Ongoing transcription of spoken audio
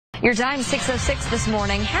Your time, 6:06 this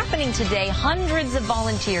morning. Happening today, hundreds of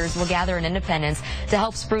volunteers will gather in Independence to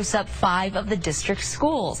help spruce up 5 of the district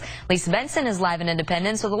schools. Lisa Benson is live in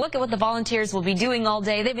Independence with a look at what the volunteers will be doing all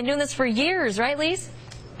day. They've been doing this for years, right, Lisa?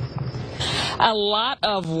 A lot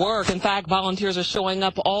of work. In fact, volunteers are showing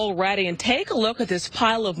up already. And take a look at this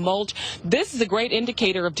pile of mulch. This is a great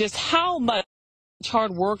indicator of just how much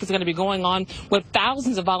hard work is going to be going on with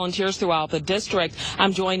thousands of volunteers throughout the district.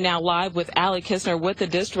 I'm joined now live with Alli Kisner with the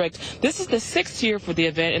district. This is the 6th year for the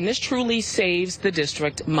event, and this truly saves the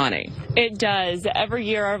district money. It does. Every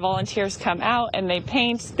year our volunteers come out and they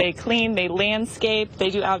paint, they clean, they landscape,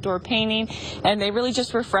 they do outdoor painting, and they really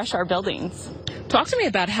just refresh our buildings. Talk to me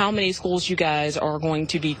about how many schools you guys are going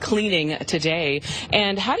to be cleaning today,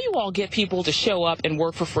 and how do you all get people to show up and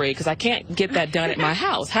work for free? Because I can't get that done at my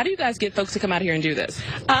house. How do you guys get folks to come out here and do this?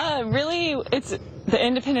 Really, it's the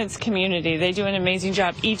Independence community. They do an amazing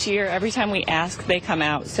job each year. Every time we ask, they come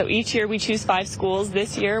out. So each year we choose 5 schools.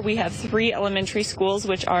 This year we have 3 elementary schools,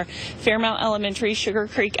 which are Fairmount Elementary, Sugar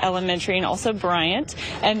Creek Elementary, and also Bryant.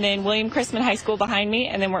 And then William Chrisman High School behind me.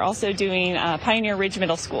 And then we're also doing Pioneer Ridge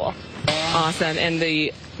Middle School. Awesome. And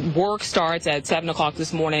the work starts at 7 o'clock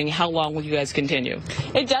this morning. How long will you guys continue?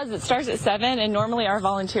 It does. It starts at 7, and normally our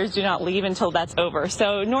volunteers do not leave until that's over.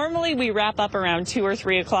 So normally we wrap up around 2 or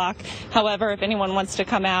 3 o'clock. However, if anyone wants to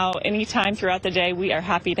come out anytime throughout the day, we are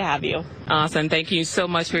happy to have you. Awesome. Thank you so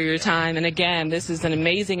much for your time. And again, this is an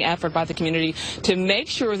amazing effort by the community to make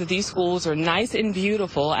sure that these schools are nice and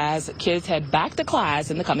beautiful as kids head back to class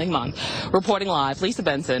in the coming month. Reporting live, Lisa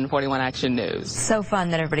Benson, 41 Action News. So fun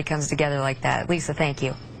that everybody comes together like that. Lisa, thank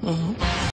you.